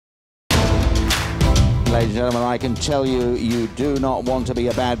ladies and gentlemen. I can tell you, you do not want to be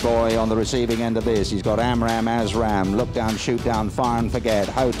a bad boy on the receiving end of this. He's got AMRAAM, ASRAAM, look down, shoot down, fire and forget,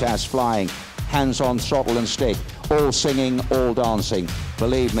 HOTAS flying, hands on throttle and stick, all singing, all dancing.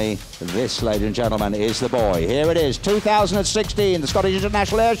 Believe me, this, ladies and gentlemen, is the boy. Here it is, 2016, the Scottish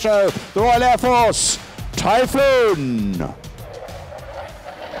International Airshow, the Royal Air Force, Typhoon.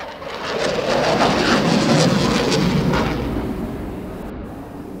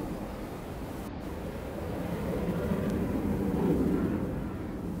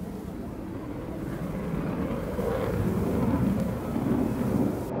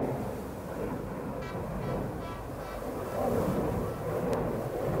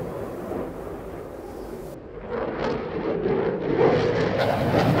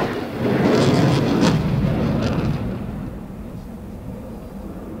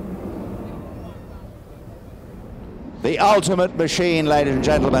 The ultimate machine, ladies and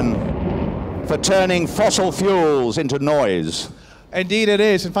gentlemen, for turning fossil fuels into noise. Indeed it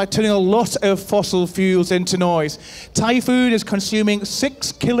is. In fact, turning a lot of fossil fuels into noise. Typhoon is consuming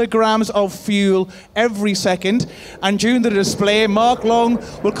 6 kilograms of fuel every second, and during the display, Mark Long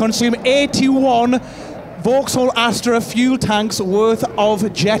will consume 81 Vauxhall Astra fuel tanks worth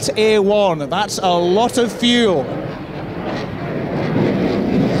of Jet A1. That's a lot of fuel.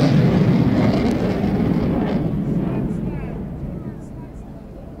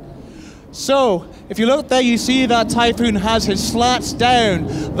 So, if you look there, you see that Typhoon has his slats down.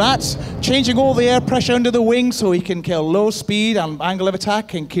 That's changing all the air pressure under the wing so he can kill low speed and angle of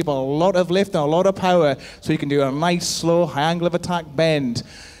attack and keep a lot of lift and a lot of power so he can do a nice, slow, high angle of attack bend,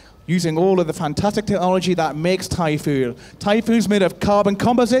 using all of the fantastic technology that makes Typhoon. Typhoon's made of carbon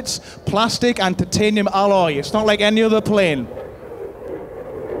composites, plastic and titanium alloy. It's not like any other plane.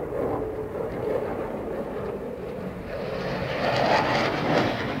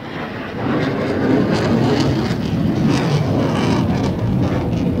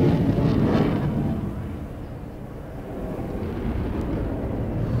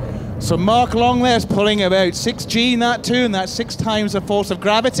 So Mark Long there is pulling about 6G in that too, and that's 6 times the force of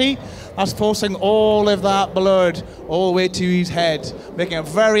gravity. That's forcing all of that blood all the way to his head, making it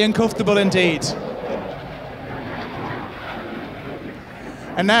very uncomfortable indeed.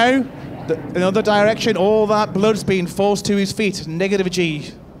 And now, in the other direction, all that blood's being forced to his feet, negative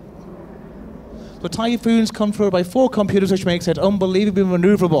G. So Typhoon's controlled by 4 computers, which makes it unbelievably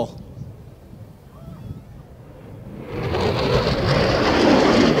maneuverable.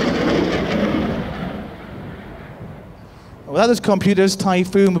 Without those computers,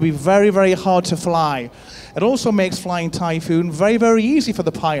 Typhoon would be very, very hard to fly. It also makes flying Typhoon very, very easy for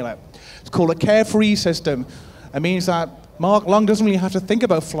the pilot. It's called a carefree system. It means that Mark Long doesn't really have to think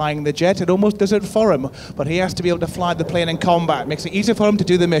about flying the jet. It almost does it for him. But he has to be able to fly the plane in combat. It makes it easier for him to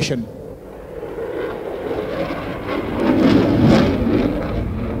do the mission.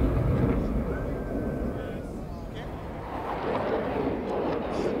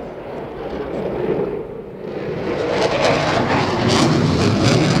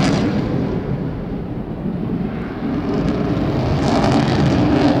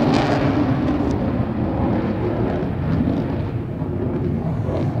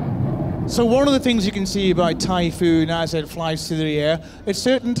 So one of the things you can see about Typhoon as it flies through the air, at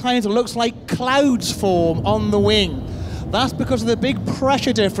certain times it looks like clouds form on the wing. That's because of the big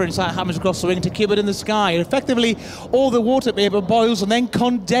pressure difference that happens across the wing to keep it in the sky. Effectively, all the water vapor boils and then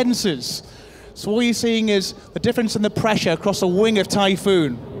condenses. So what you're seeing is the difference in the pressure across the wing of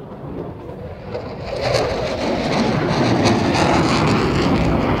Typhoon.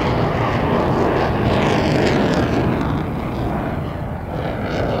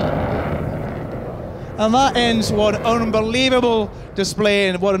 And that ends what an unbelievable display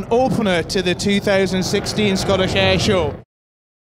and what an opener to the 2016 Scottish Airshow.